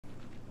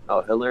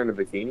Oh, Hitler in a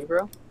bikini,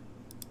 bro?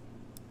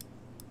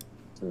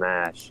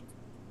 Smash.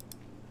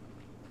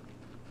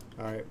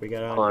 Alright, we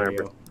got it on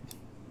 100%.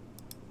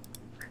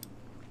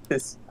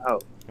 video. Oh,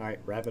 Alright,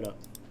 wrap it up.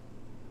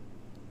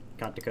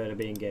 Caught Dakota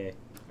being gay.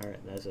 Alright,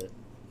 that's it.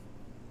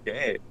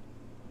 gay.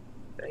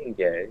 Dang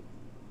gay.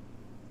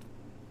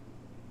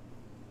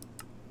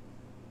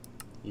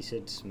 You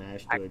said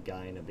smash to a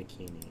guy in a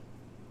bikini.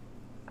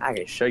 I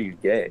can show you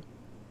gay.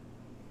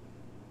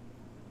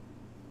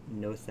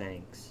 No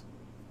thanks.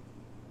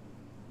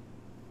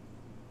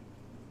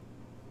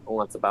 I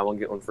want to buy one,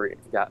 get one free.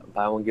 Got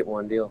buy one, get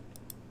one deal.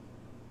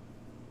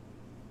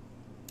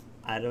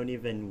 I don't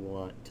even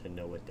want to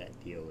know what that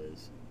deal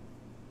is.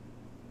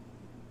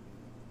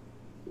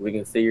 We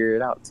can figure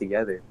it out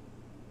together.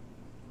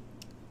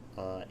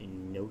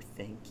 No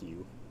thank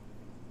you.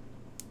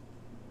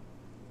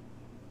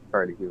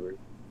 Party viewers.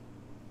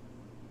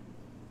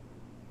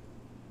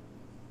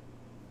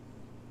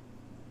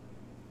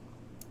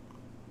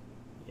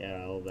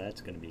 Yeah, well,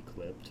 that's gonna be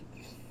clipped.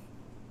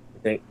 I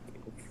think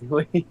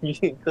you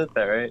can clip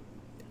that, right?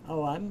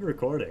 Oh, I'm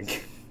recording.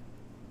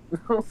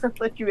 I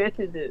thought you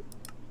ended it.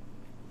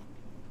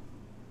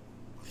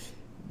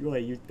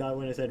 What, you thought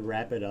when I said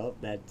wrap it up,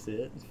 that's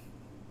it?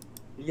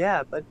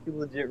 Yeah, I thought you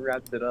legit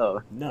wrapped it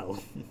up. No.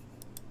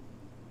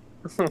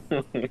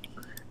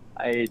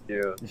 I hate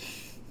you.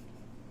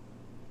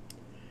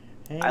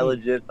 Hey. I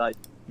legit thought.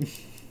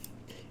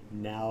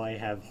 Now I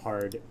have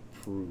hard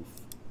proof.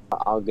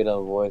 I'll get a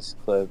voice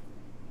clip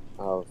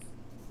of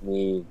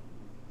me.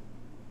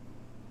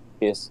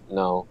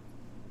 No,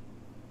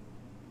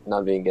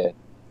 not being gay.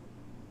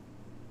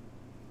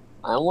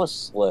 I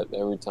almost slip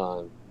every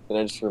time, and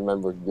I just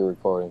remember you're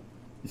recording.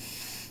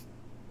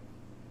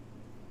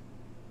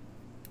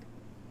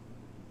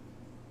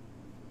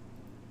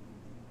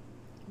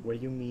 What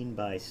do you mean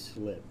by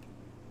slip?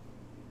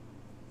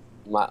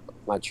 My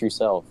true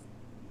self,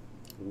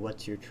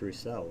 What's your true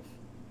self?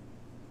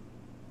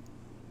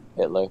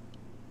 Hitler.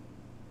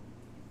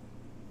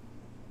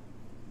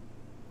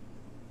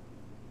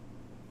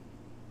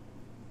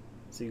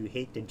 So you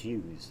hate the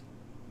Jews?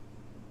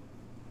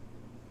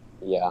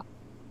 Yeah.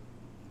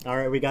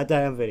 Alright, we got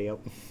that on video.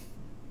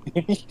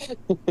 Clip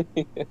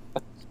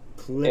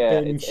Yeah,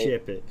 it and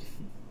ship it.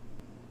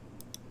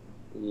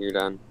 You're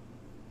done.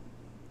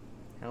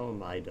 How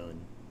am I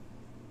done?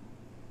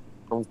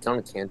 I'm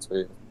gonna cancel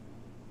you.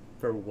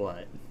 For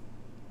what?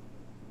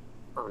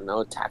 I don't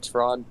know, tax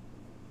fraud.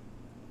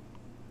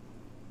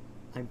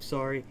 I'm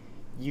sorry,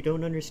 you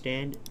don't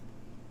understand?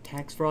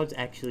 Tax fraud's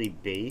actually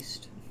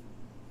based.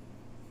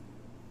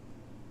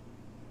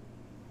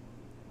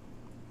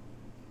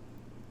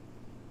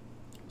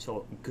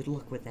 So, good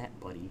luck with that,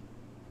 buddy.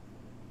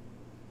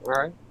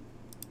 Alright.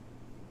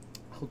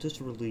 I'll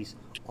just release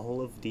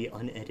all of the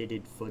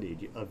unedited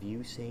footage of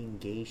you saying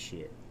gay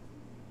shit.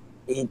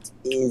 It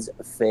is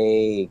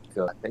fake.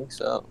 I think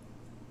so.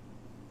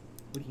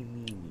 What do you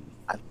mean you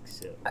think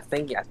so? I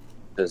think yeah,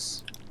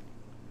 this.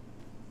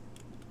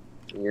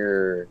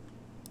 You're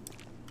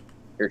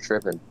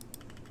tripping.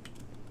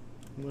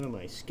 What am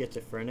I,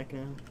 schizophrenic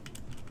now?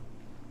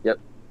 Yep.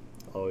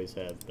 Always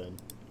have been.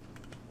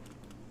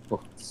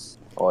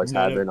 Always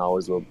have been,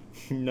 always will.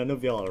 None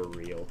of y'all are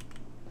real.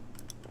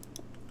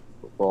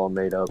 We're all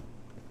made up.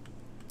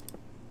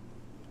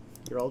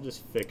 You're all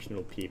just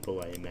fictional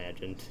people, I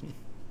imagined.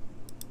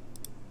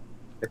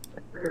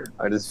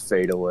 I just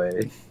fade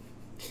away.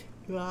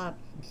 Ah,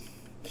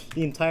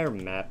 the entire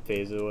map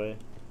fades away.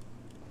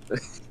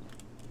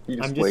 You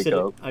just wake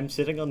up. I'm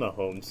sitting on the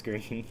home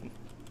screen.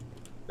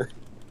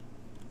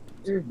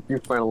 You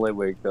finally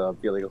wake up.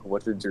 You like a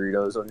bunch of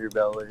Doritos on your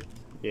belly.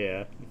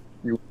 Yeah.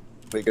 You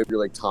wake up. You're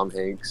like Tom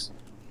Hanks.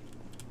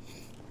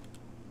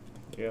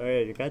 Yeah,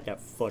 you got that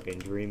fucking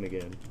dream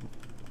again.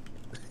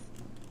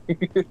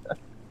 Is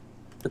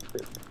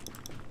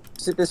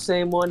it the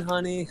same one,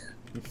 honey?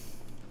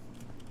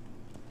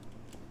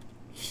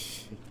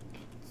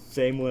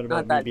 Same one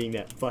about me being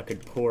that fucking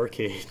poor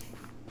kid.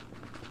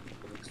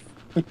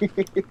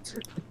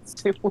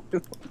 Same one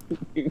about me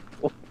being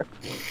poor.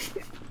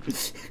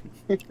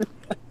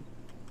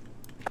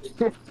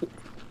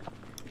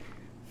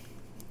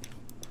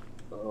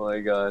 Oh my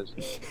gosh.